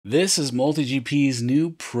This is MultiGP's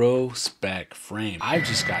new Pro Spec frame. I've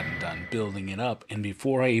just gotten done building it up, and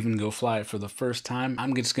before I even go fly it for the first time,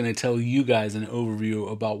 I'm just going to tell you guys an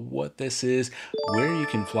overview about what this is, where you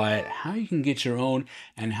can fly it, how you can get your own,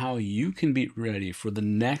 and how you can be ready for the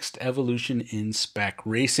next evolution in spec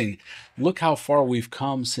racing. Look how far we've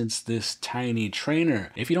come since this tiny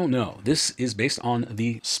trainer. If you don't know, this is based on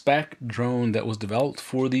the Spec drone that was developed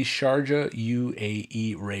for the Sharjah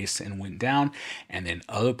UAE race and went down, and then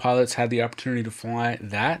other pilots had the opportunity to fly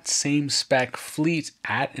that same spec fleet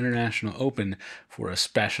at International Open for a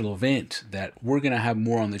special event that we're going to have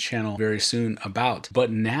more on the channel very soon about.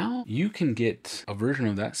 But now you can get a version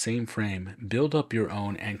of that same frame, build up your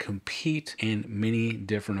own, and compete in many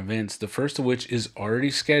different events. The first of which is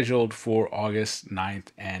already scheduled for August 9th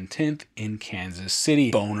and 10th in Kansas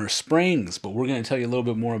City, Boner Springs. But we're going to tell you a little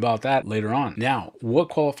bit more about that later on. Now, what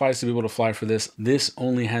qualifies to be able to fly for this? This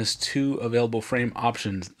only has two available frame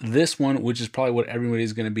options. This one, which is probably what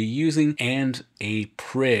everybody's going to be using, and a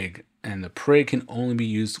prig. And the prig can only be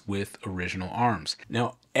used with original arms.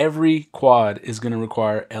 Now, every quad is going to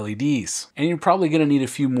require LEDs, and you're probably going to need a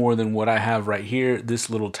few more than what I have right here, this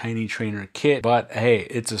little tiny trainer kit, but hey,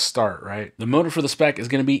 it's a start, right? The motor for the spec is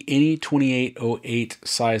going to be any 2808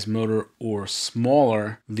 size motor or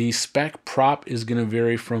smaller. The spec prop is going to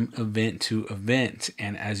vary from event to event,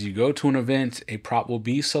 and as you go to an event, a prop will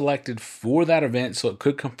be selected for that event, so it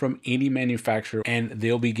could come from any manufacturer, and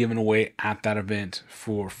they'll be given away at that event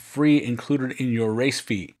for free, included in your race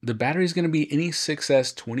fee. The battery is going to be any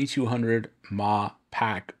 6S 2200 mAh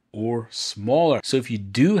pack or smaller. So if you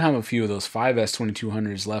do have a few of those 5S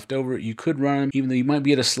 2200s left over, you could run them, even though you might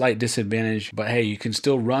be at a slight disadvantage. But hey, you can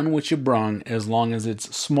still run what you brung as long as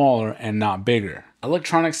it's smaller and not bigger.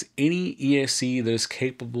 Electronics, any ESC that is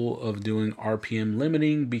capable of doing RPM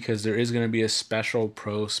limiting, because there is going to be a special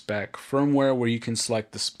Pro Spec firmware where you can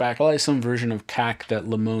select the spec, probably some version of CAC that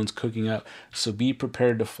Lamone's cooking up. So be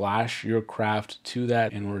prepared to flash your craft to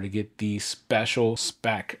that in order to get the special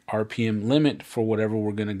spec RPM limit for whatever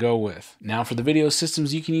we're going to go with. Now for the video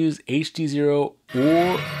systems, you can use HD0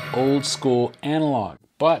 or old school analog.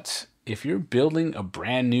 But if you're building a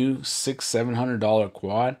brand new $600-700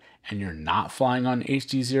 quad and you're not flying on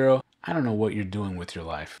HD0, I don't know what you're doing with your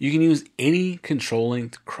life. You can use any control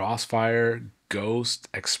length, Crossfire, Ghost,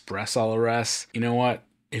 Express LRS. You know what?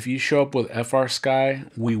 If you show up with FR Sky,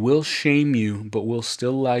 we will shame you, but we'll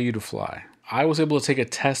still allow you to fly. I was able to take a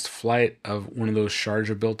test flight of one of those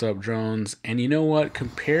Sharjah built up drones, and you know what?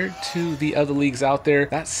 Compared to the other leagues out there,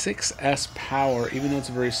 that 6S power, even though it's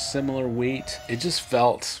a very similar weight, it just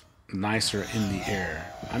felt nicer in the air.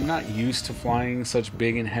 I'm not used to flying such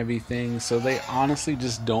big and heavy things, so they honestly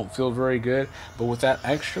just don't feel very good. But with that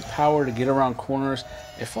extra power to get around corners,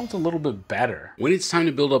 it felt a little bit better. When it's time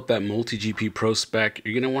to build up that MultiGP Pro Spec,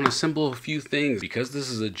 you're going to want to assemble a few things. Because this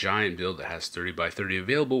is a giant build that has 30x30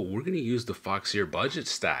 available, we're going to use the Foxier budget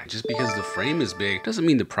stack. Just because the frame is big doesn't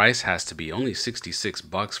mean the price has to be. Only 66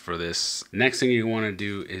 bucks for this. Next thing you want to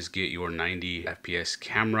do is get your 90 FPS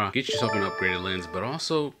camera, get yourself an upgraded lens, but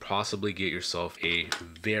also possibly get yourself a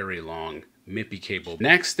very long MIPI cable.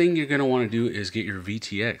 Next thing you're going to want to do is get your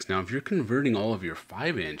VTX. Now, if you're converting all of your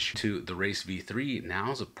 5-inch to the Race V3,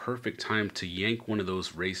 now's a perfect time to yank one of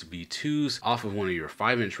those Race V2s off of one of your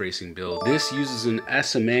 5-inch racing builds. This uses an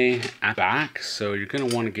SMA at back, so you're going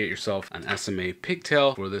to want to get yourself an SMA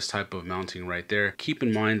pigtail for this type of mounting right there. Keep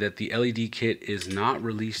in mind that the LED kit is not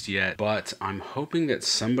released yet, but I'm hoping that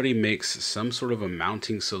somebody makes some sort of a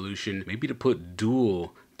mounting solution, maybe to put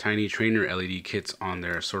dual tiny trainer LED kits on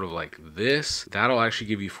there, sort of like this. That'll actually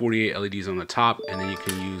give you 48 LEDs on the top, and then you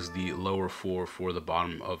can use the lower 4 for the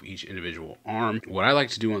bottom of each individual arm. What I like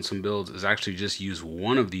to do on some builds is actually just use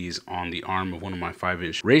one of these on the arm of one of my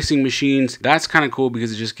 5-inch racing machines. That's kind of cool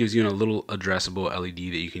because it just gives you a little addressable LED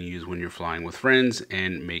that you can use when you're flying with friends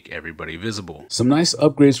and make everybody visible. Some nice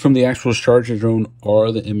upgrades from the actual Sharjah drone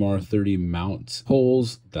are the MR30 mount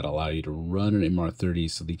holes that allow you to run an MR30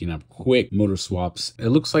 so that you can have quick motor swaps. It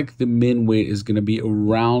looks like the min weight is going to be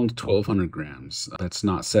around 1200 grams. That's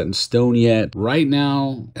not set in stone yet. Right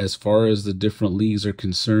now, as far as the different leagues are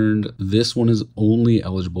concerned, this one is only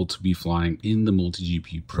eligible to be flying in the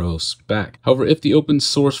MultiGP Pro Spec. However, if the open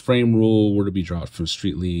source frame rule were to be dropped from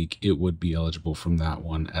Street League, it would be eligible from that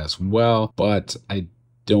one as well. But I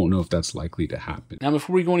don't know if that's likely to happen. Now,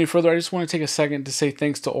 before we go any further, I just want to take a second to say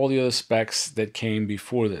thanks to all the other specs that came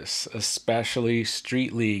before this, especially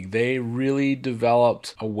Street League. They really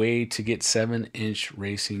developed a way to get 7-inch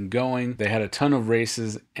racing going. They had a ton of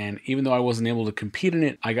races, and even though I wasn't able to compete in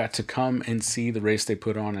it, I got to come and see the race they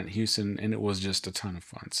put on at Houston, and it was just a ton of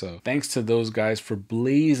fun. So thanks to those guys for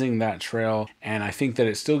blazing that trail, and I think that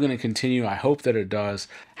it's still going to continue. I hope that it does.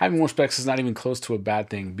 Having more specs is not even close to a bad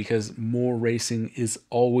thing, because more racing is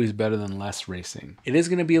always better than less racing. It is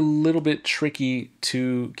going to be a little bit tricky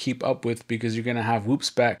to keep up with, because you're going to have Whoop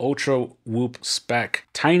Spec, Ultra Whoop Spec,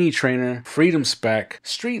 Tiny Trainer, Freedom Spec,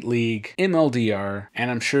 Street League, MLDR, and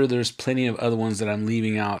I'm sure there's plenty of other ones that I'm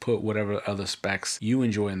leaving out. Put whatever other specs you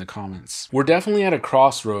enjoy in the comments. We're definitely at a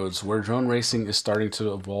crossroads where drone racing is starting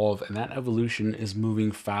to evolve, and that evolution is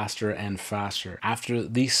moving faster and faster. After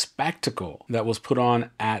the spectacle that was put on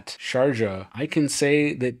at Sharjah, I can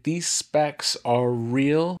say that these specs are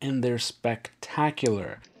real and they're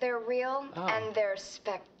spectacular. They're real and they're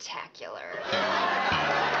spectacular.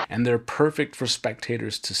 And they're perfect for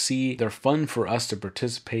spectators to see. They're fun for us to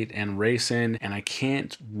participate and race in. And I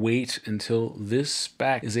can't wait until this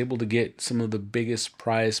spec is able to get some of the biggest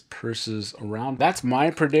prize purses around. That's my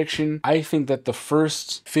prediction. I think that the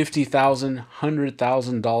first $50,000,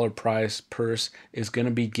 $100,000 prize purse is going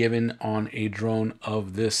to be given on a drone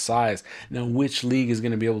of this size. Now, which league is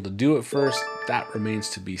going to be able to do it first? That remains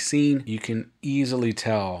to be seen. You can easily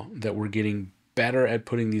tell that we're getting better at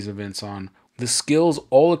putting these events on. The skills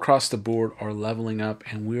all across the board are leveling up,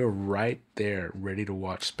 and we're right there ready to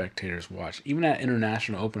watch spectators watch. Even at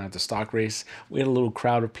International Open at the stock race, we had a little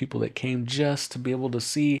crowd of people that came just to be able to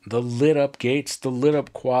see the lit up gates, the lit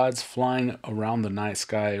up quads flying around the night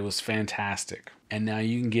sky. It was fantastic. And now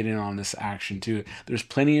you can get in on this action too. There's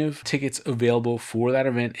plenty of tickets available for that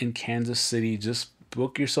event in Kansas City. Just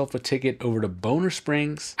book yourself a ticket over to Boner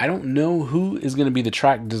Springs. I don't know who is going to be the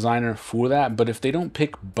track designer for that, but if they don't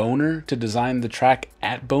pick Boner to design the track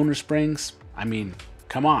at Boner Springs, I mean,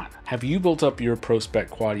 come on. Have you built up your Pro Spec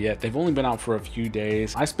quad yet? They've only been out for a few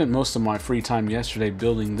days. I spent most of my free time yesterday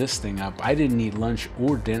building this thing up. I didn't eat lunch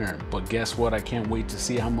or dinner, but guess what? I can't wait to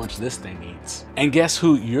see how much this thing eats. And guess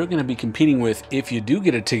who you're going to be competing with if you do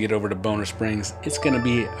get a ticket over to Boner Springs? It's going to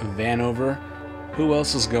be Vanover. Who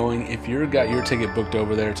else is going? If you've got your ticket booked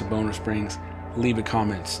over there to Boner Springs, leave a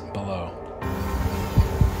comment below.